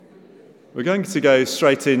We're going to go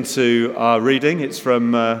straight into our reading. It's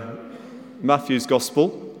from Matthew's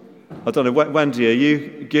Gospel. I don't know, Wendy, are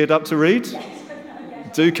you geared up to read?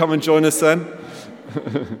 Do come and join us then.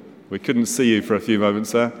 We couldn't see you for a few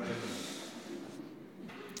moments there.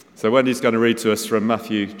 So Wendy's going to read to us from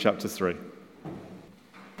Matthew chapter 3.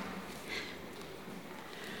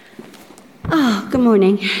 Good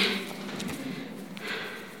morning.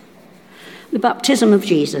 The baptism of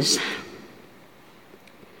Jesus.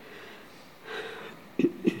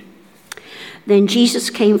 Then Jesus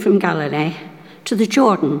came from Galilee to the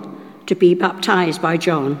Jordan to be baptized by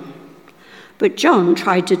John. But John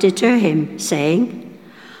tried to deter him, saying,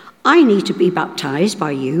 "I need to be baptized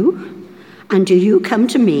by you, and do you come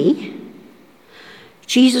to me?"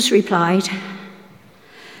 Jesus replied,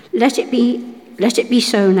 Let it be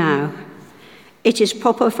so now. It is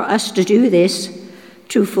proper for us to do this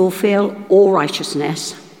to fulfill all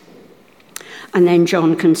righteousness." And then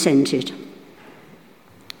John consented.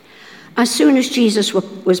 As soon as Jesus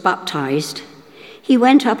was baptized, he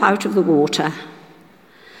went up out of the water.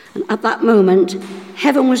 And at that moment,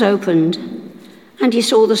 heaven was opened, and he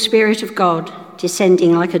saw the Spirit of God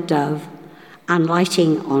descending like a dove and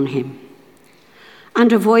lighting on him.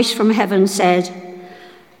 And a voice from heaven said,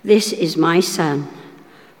 "This is my Son,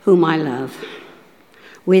 whom I love.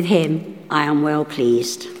 With him I am well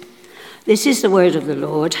pleased." This is the word of the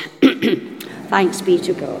Lord. Thanks be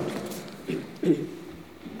to God.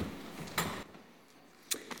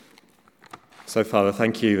 So, Father,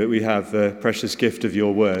 thank you that we have the precious gift of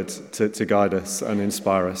your word to guide us and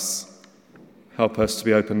inspire us. Help us to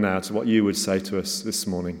be open now to what you would say to us this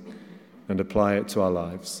morning and apply it to our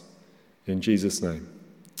lives. In Jesus' name,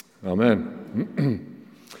 amen.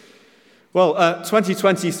 Well,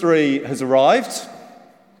 2023 has arrived.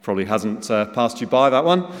 Probably hasn't passed you by, that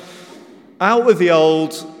one. Out with the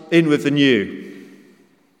old, in with the new.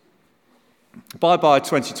 Bye-bye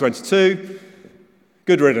 2022.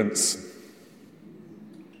 Good riddance.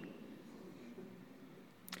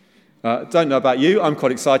 Don't know about you, I'm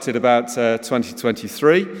quite excited about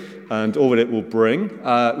 2023 and all that it will bring.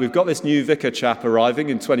 We've got this new vicar chap arriving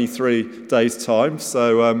in 23 days' time,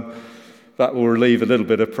 so that will relieve a little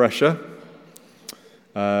bit of pressure.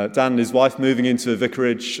 Dan and his wife moving into a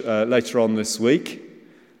vicarage later on this week,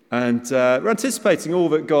 and we're anticipating all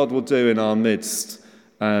that God will do in our midst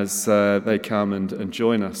as they come and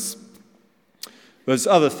join us. There's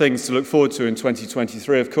other things to look forward to in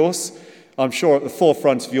 2023, of course. I'm sure at the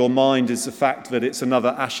forefront of your mind is the fact that it's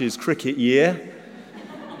another Ashes cricket year.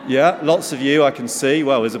 Yeah, lots of you I can see.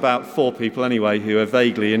 Well, there's about 4 people anyway who are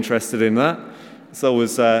vaguely interested in that. It's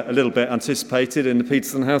always a little bit anticipated in the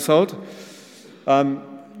Peterson household.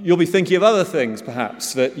 You'll be thinking of other things,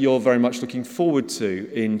 perhaps, that you're very much looking forward to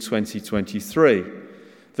in 2023.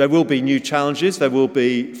 There will be new challenges. There will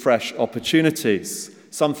be fresh opportunities.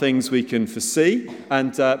 Some things we can foresee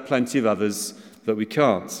and plenty of others that we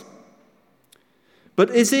can't. But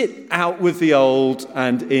is it out with the old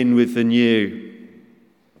and in with the new?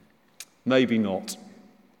 Maybe not.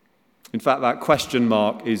 In fact, that question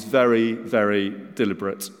mark is very, very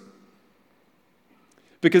deliberate.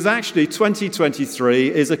 Because actually 2023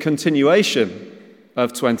 is a continuation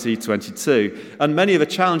of 2022, and many of the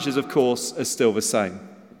challenges, of course, are still the same.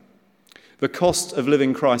 The cost of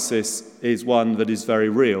living crisis is one that is very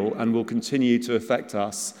real and will continue to affect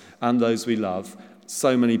us and those we love,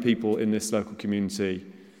 so many people in this local community,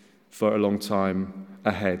 for a long time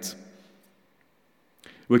ahead.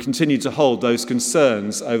 We continue to hold those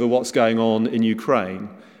concerns over what's going on in Ukraine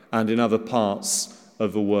and in other parts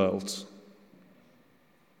of the world.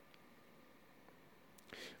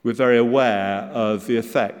 We're very aware of the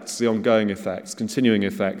effects, the ongoing effects, continuing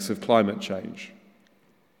effects of climate change.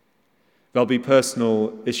 There'll be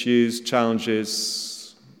personal issues,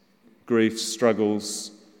 challenges, griefs,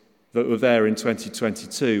 struggles that were there in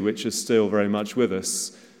 2022, which are still very much with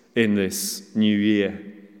us in this new year.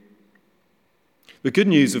 The good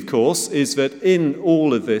news, of course, is that in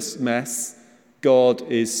all of this mess, God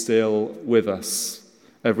is still with us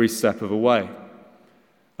every step of the way.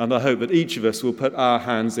 And I hope that each of us will put our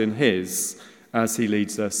hands in his as he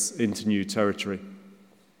leads us into new territory.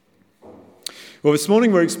 Well, this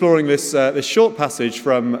morning we're exploring this short passage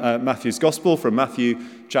from Matthew's Gospel, from Matthew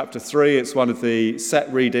chapter 3. It's one of the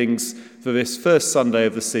set readings for this first Sunday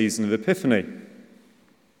of the season of Epiphany.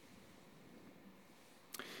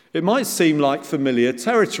 It might seem like familiar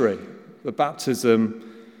territory, the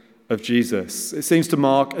baptism of Jesus. It seems to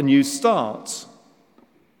mark a new start.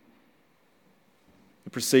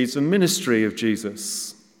 It precedes the ministry of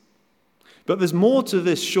Jesus. But there's more to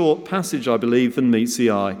this short passage, I believe, than meets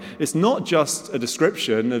the eye. It's not just a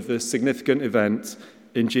description of the significant event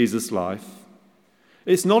in Jesus' life.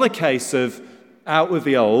 It's not a case of out with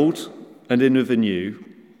the old and in with the new.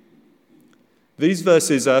 These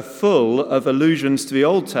verses are full of allusions to the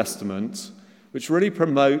Old Testament, which really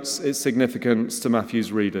promotes its significance to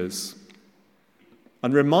Matthew's readers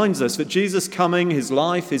and reminds us that Jesus' coming, his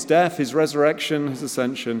life, his death, his resurrection, his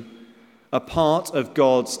ascension, are part of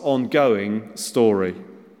God's ongoing story.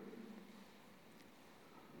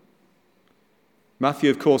 Matthew,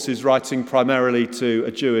 of course, is writing primarily to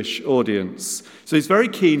a Jewish audience, so he's very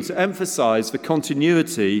keen to emphasize the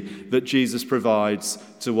continuity that Jesus provides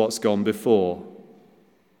to what's gone before.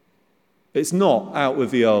 It's not out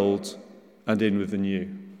with the old and in with the new.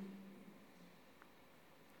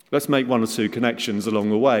 Let's make one or two connections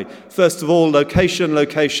along the way. First of all, location,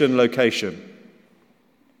 location, location.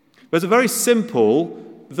 There's a very simple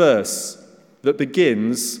verse that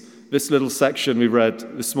begins this little section we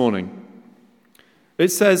read this morning. It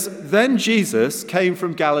says, "Then Jesus came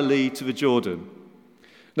from Galilee to the Jordan."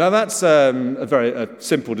 Now that's a very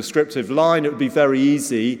simple descriptive line. It would be very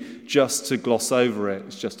easy just to gloss over it.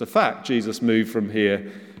 It's just a fact. Jesus moved from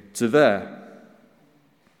here to there.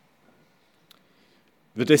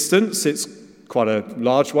 The distance, it's quite a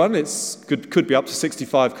large one. It could be up to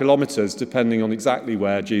 65 kilometers, depending on exactly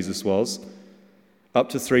where Jesus was. Up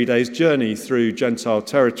to 3 days' journey through Gentile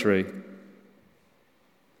territory.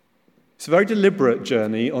 It's a very deliberate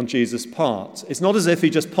journey on Jesus' part. It's not as if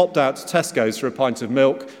he just popped out to Tesco's for a pint of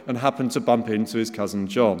milk and happened to bump into his cousin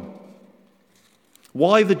John.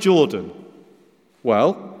 Why the Jordan?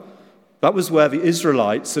 Well, that was where the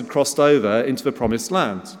Israelites had crossed over into the Promised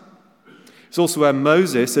Land. It's also where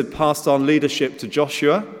Moses had passed on leadership to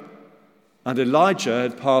Joshua, and Elijah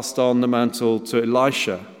had passed on the mantle to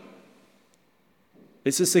Elisha.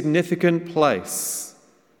 It's a significant place.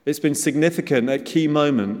 It's been significant at key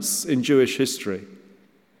moments in Jewish history.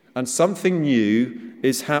 And something new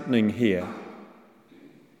is happening here.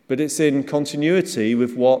 But it's in continuity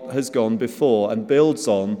with what has gone before and builds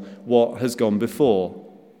on what has gone before.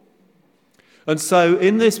 And so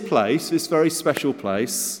in this place, this very special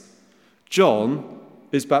place, John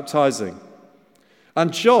is baptizing.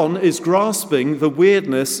 And John is grasping the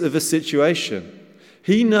weirdness of the situation.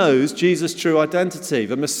 He knows Jesus' true identity,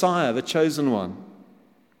 the Messiah, the chosen one.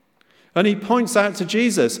 And he points out to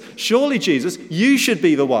Jesus, "Surely, Jesus, you should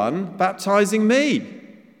be the one baptizing me."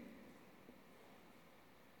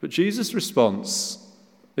 But Jesus' response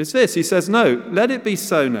is this. He says, "No, let it be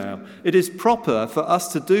so now. It is proper for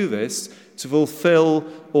us to do this to fulfill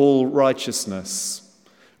all righteousness."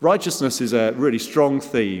 Righteousness is a really strong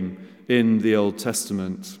theme in the Old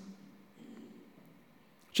Testament.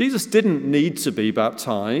 Jesus didn't need to be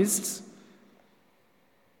baptized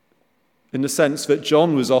in the sense that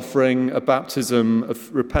John was offering a baptism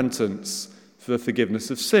of repentance for the forgiveness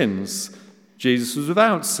of sins. Jesus was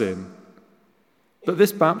without sin. But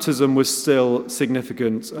this baptism was still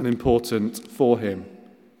significant and important for him.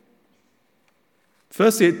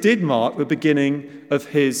 Firstly, it did mark the beginning of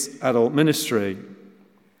his adult ministry,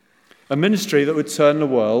 a ministry that would turn the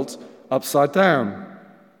world upside down.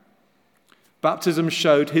 Baptism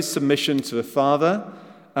showed his submission to the Father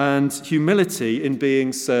and humility in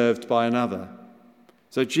being served by another.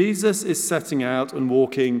 So Jesus is setting out and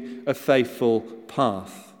walking a faithful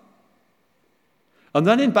path. And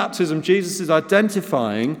then in baptism, Jesus is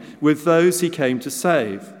identifying with those he came to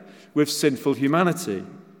save, with sinful humanity,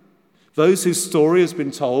 those whose story has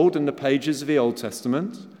been told in the pages of the Old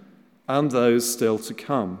Testament, and those still to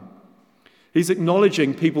come. He's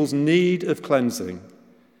acknowledging people's need of cleansing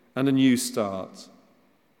and a new start.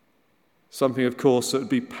 Something, of course, that would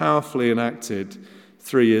be powerfully enacted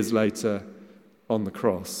 3 years later on the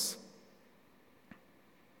cross.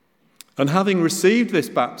 And having received this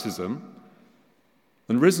baptism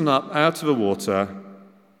and risen up out of the water,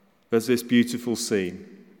 there's this beautiful scene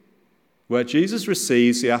where Jesus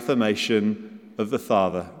receives the affirmation of the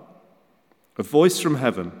Father, a voice from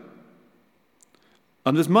heaven.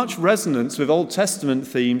 And there's much resonance with Old Testament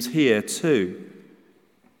themes here too.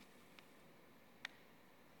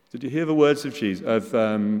 Did you hear the words of Jesus,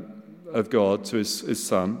 of God to his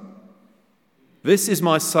Son? "This is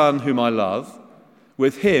my Son whom I love.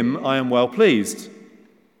 With him I am well pleased."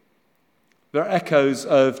 There are echoes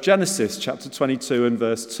of Genesis chapter 22 and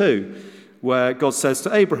verse 2, where God says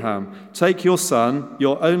to Abraham, "Take your son,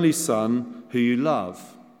 your only son, who you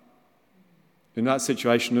love." In that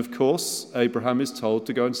situation, of course, Abraham is told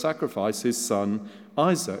to go and sacrifice his son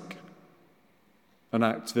Isaac, an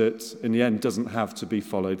act that in the end doesn't have to be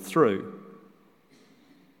followed through.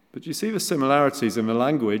 But you see the similarities in the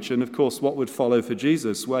language and, of course, what would follow for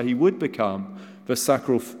Jesus, where he would become the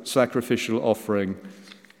sacrificial offering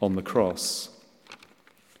on the cross.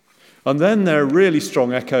 And then there are really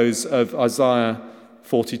strong echoes of Isaiah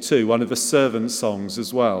 42, one of the servant songs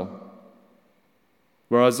as well,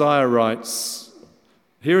 where Isaiah writes,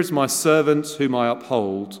 "Here is my servant whom I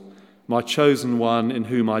uphold, my chosen one in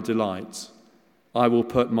whom I delight. I will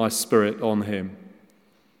put my spirit on him."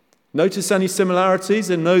 Notice any similarities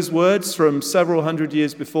in those words from several hundred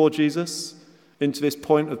years before Jesus into this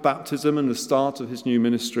point of baptism and the start of his new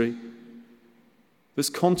ministry? There's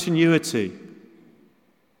continuity.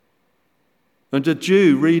 And a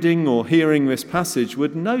Jew reading or hearing this passage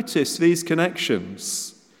would notice these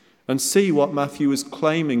connections and see what Matthew was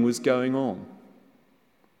claiming was going on.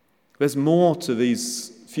 There's more to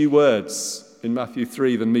these few words in Matthew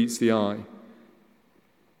 3 than meets the eye.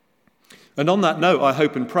 And on that note, I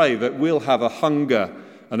hope and pray that we'll have a hunger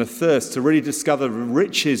and a thirst to really discover the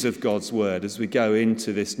riches of God's word as we go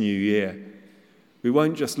into this new year. We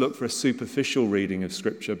won't just look for a superficial reading of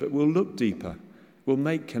Scripture, but we'll look deeper. We'll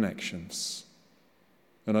make connections.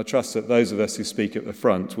 And I trust that those of us who speak at the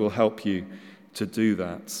front will help you to do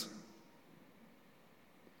that.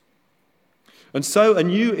 And so a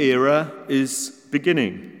new era is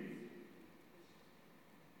beginning.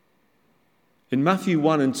 In Matthew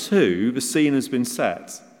 1 and 2, the scene has been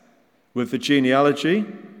set with the genealogy,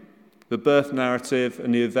 the birth narrative,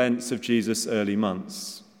 and the events of Jesus' early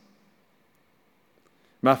months.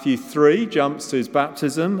 Matthew 3 jumps to his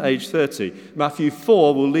baptism, age 30. Matthew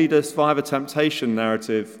 4 will lead us via the temptation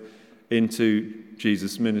narrative into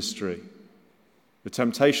Jesus' ministry. The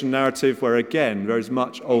temptation narrative where, again, there is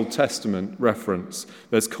much Old Testament reference.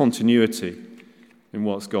 There's continuity in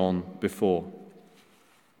what's gone before.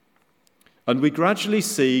 And we gradually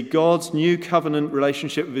see God's new covenant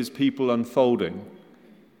relationship with his people unfolding.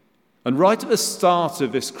 And right at the start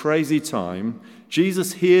of this crazy time,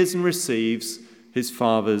 Jesus hears and receives his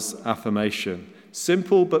Father's affirmation.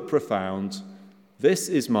 Simple but profound. "This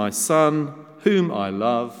is my Son, whom I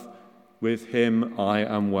love. With him I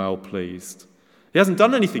am well pleased." He hasn't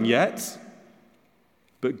done anything yet,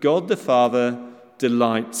 but God the Father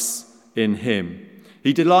delights in him.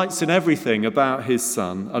 He delights in everything about his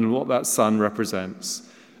Son and what that Son represents.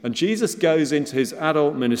 And Jesus goes into his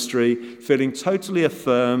adult ministry feeling totally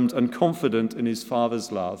affirmed and confident in his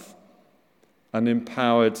Father's love and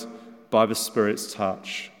empowered by the Spirit's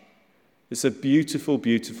touch. It's a beautiful,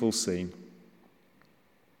 beautiful scene.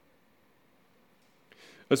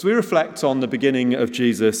 As we reflect on the beginning of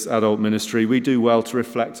Jesus' adult ministry, we do well to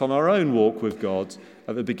reflect on our own walk with God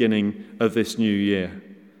at the beginning of this new year.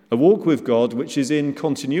 A walk with God which is in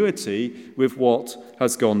continuity with what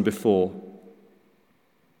has gone before.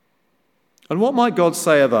 And what might God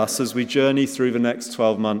say of us as we journey through the next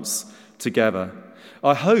 12 months together?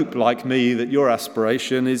 I hope, like me, that your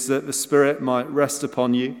aspiration is that the Spirit might rest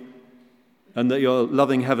upon you and that your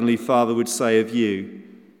loving Heavenly Father would say of you,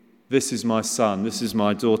 "This is my Son, this is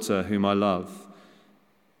my daughter whom I love.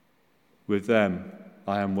 With them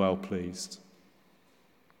I am well pleased."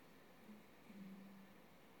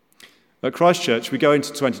 At Christchurch, we go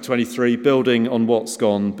into 2023 building on what's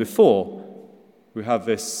gone before. We have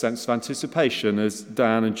this sense of anticipation as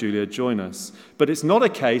Dan and Julia join us. But it's not a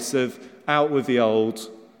case of out with the old,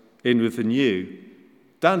 in with the new.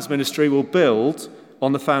 Dan's ministry will build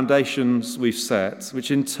on the foundations we've set,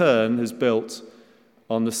 which in turn has built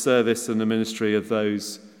on the service and the ministry of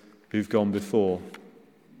those who've gone before.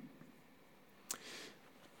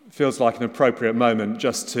 It feels like an appropriate moment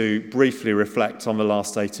just to briefly reflect on the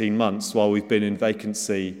last 18 months while we've been in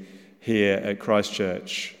vacancy here at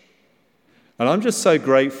Christchurch. And I'm just so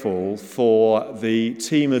grateful for the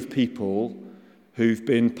team of people who've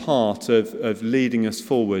been part of leading us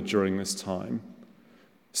forward during this time.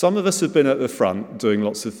 Some of us have been at the front doing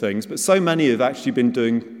lots of things, but so many have actually been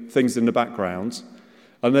doing things in the background,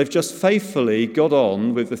 and they've just faithfully got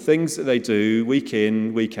on with the things that they do week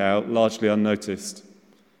in, week out, largely unnoticed.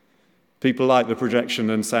 People like the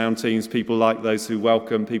projection and sound teams, people like those who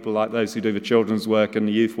welcome, people like those who do the children's work and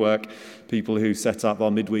the youth work, people who set up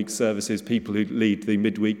our midweek services, people who lead the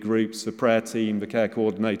midweek groups, the prayer team, the care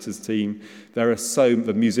coordinators team.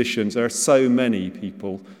 The musicians, there are so many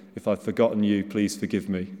people. If I've forgotten you, please forgive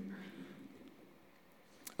me.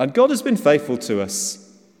 And God has been faithful to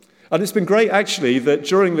us. And it's been great, actually, that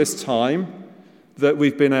during this time, that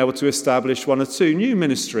we've been able to establish one or two new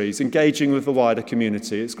ministries engaging with the wider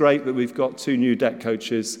community. It's great that we've got 2 new deck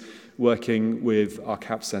coaches working with our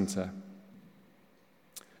CAP Centre.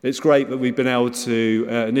 It's great that we've been able to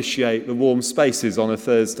initiate the warm spaces on a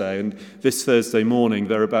Thursday, and this Thursday morning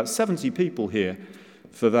there are about 70 people here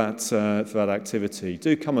for that activity.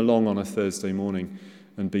 Do come along on a Thursday morning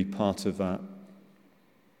and be part of that.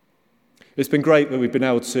 It's been great that we've been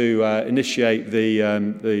able to initiate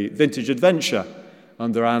the Vintage Adventure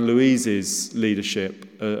under Anne Louise's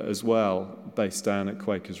leadership as well, based down at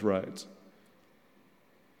Quakers Road.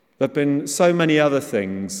 There have been so many other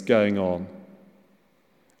things going on.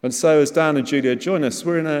 And so as Dan and Julia join us,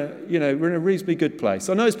 we're in a reasonably good place.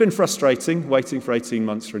 I know it's been frustrating waiting for 18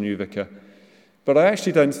 months for a new vicar, but I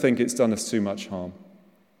actually don't think it's done us too much harm.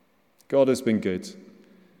 God has been good.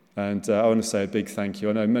 And I want to say a big thank you.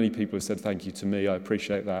 I know many people have said thank you to me. I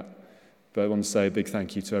appreciate that. But I want to say a big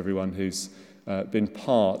thank you to everyone who's been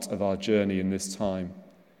part of our journey in this time.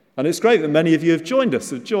 And it's great that many of you have joined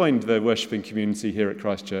the worshipping community here at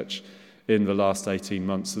Christ Church in the last 18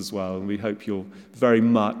 months as well. And we hope you'll very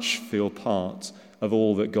much feel part of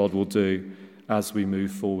all that God will do as we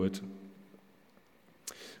move forward.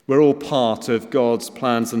 We're all part of God's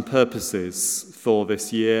plans and purposes for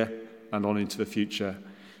this year and on into the future.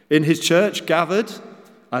 In his church, gathered,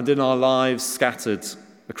 and in our lives, scattered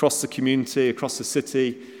across the community, across the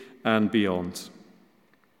city, and beyond.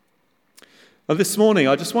 And this morning,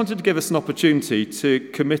 I just wanted to give us an opportunity to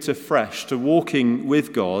commit afresh to walking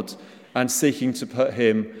with God and seeking to put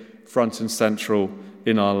him front and central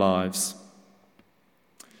in our lives.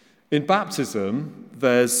 In baptism,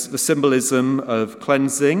 there's the symbolism of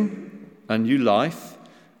cleansing, a new life,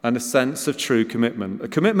 and a sense of true commitment, a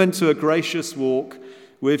commitment to a gracious walk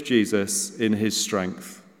with Jesus in his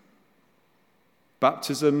strength.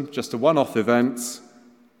 Baptism, just a one-off event,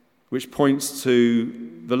 which points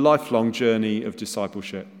to the lifelong journey of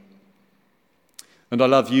discipleship. And I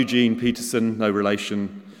love Eugene Peterson, no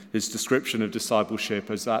relation, his description of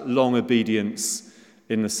discipleship as that long obedience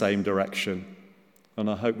in the same direction. And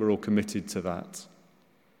I hope we're all committed to that.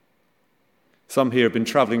 Some here have been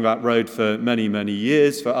travelling that road for many, many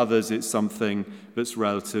years. For others, it's something that's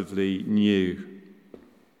relatively new.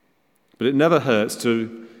 But it never hurts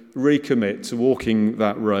to recommit to walking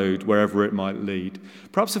that road wherever it might lead.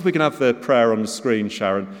 Perhaps if we can have the prayer on the screen,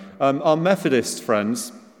 Sharon. Our Methodist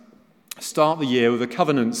friends start the year with a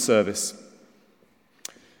covenant service.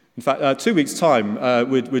 In fact, 2 weeks' time,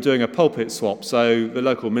 we're doing a pulpit swap. So the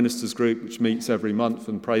local ministers group, which meets every month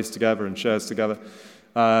and prays together and shares together,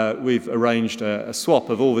 we've arranged a swap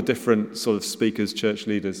of all the different sort of speakers, church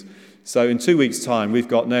leaders. So in 2 weeks' time, we've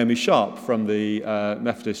got Naomi Sharp from the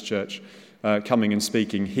Methodist Church coming and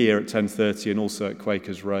speaking here at 10:30 and also at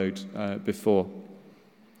Quakers Road before.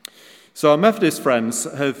 So our Methodist friends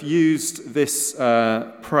have used this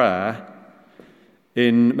prayer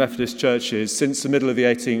in Methodist churches since the middle of the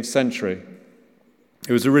 18th century.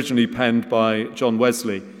 It was originally penned by John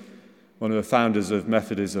Wesley, one of the founders of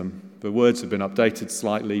Methodism. The words have been updated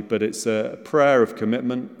slightly, but it's a prayer of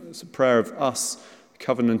commitment. It's a prayer of us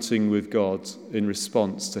covenanting with God in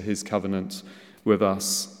response to his covenant with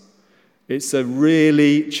us. It's a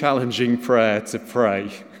really challenging prayer to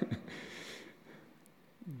pray.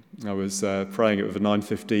 I was praying it with a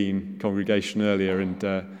 9:15 congregation earlier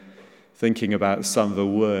and thinking about some of the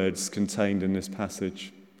words contained in this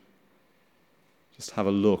passage. Just have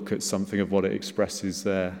a look at something of what it expresses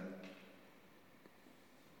there.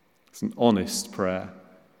 It's an honest prayer.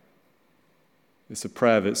 It's a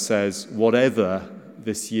prayer that says, whatever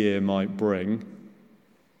this year might bring,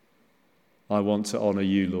 I want to honour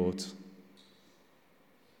you, Lord.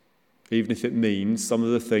 Even if it means some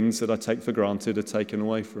of the things that I take for granted are taken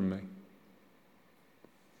away from me.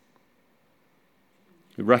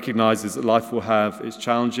 It recognises that life will have its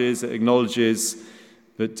challenges. It acknowledges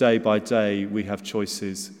that day by day we have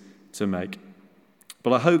choices to make.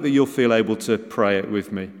 But I hope that you'll feel able to pray it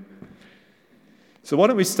with me. So why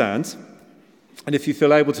don't we stand? And if you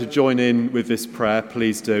feel able to join in with this prayer,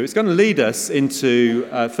 please do. It's going to lead us into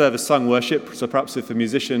further sung worship. So perhaps if the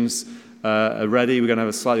musicians are ready, we're going to have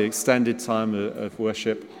a slightly extended time of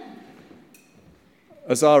worship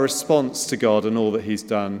as our response to God and all that he's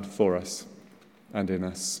done for us and in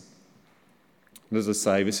us. And as I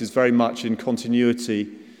say, this is very much in continuity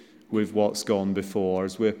with what's gone before,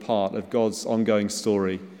 as we're part of God's ongoing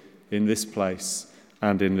story in this place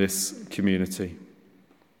and in this community.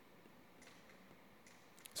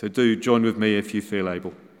 So do join with me if you feel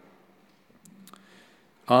able.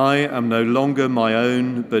 I am no longer my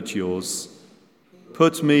own, but yours.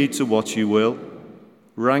 Put me to what you will.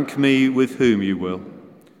 Rank me with whom you will.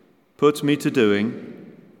 Put me to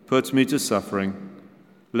doing. Put me to suffering.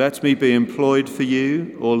 Let me be employed for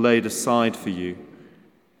you or laid aside for you.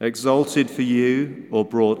 Exalted for you or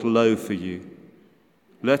brought low for you.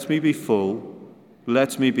 Let me be full.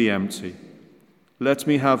 Let me be empty. Let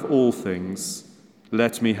me have all things.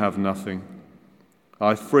 Let me have nothing.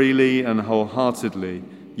 I freely and wholeheartedly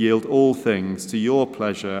yield all things to your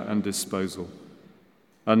pleasure and disposal.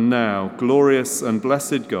 And now, glorious and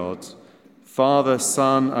blessed God, Father,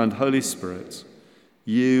 Son, and Holy Spirit,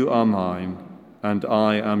 you are mine, and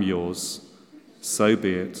I am yours. So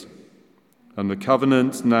be it. And the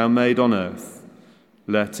covenant now made on earth,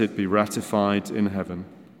 let it be ratified in heaven.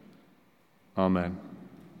 Amen.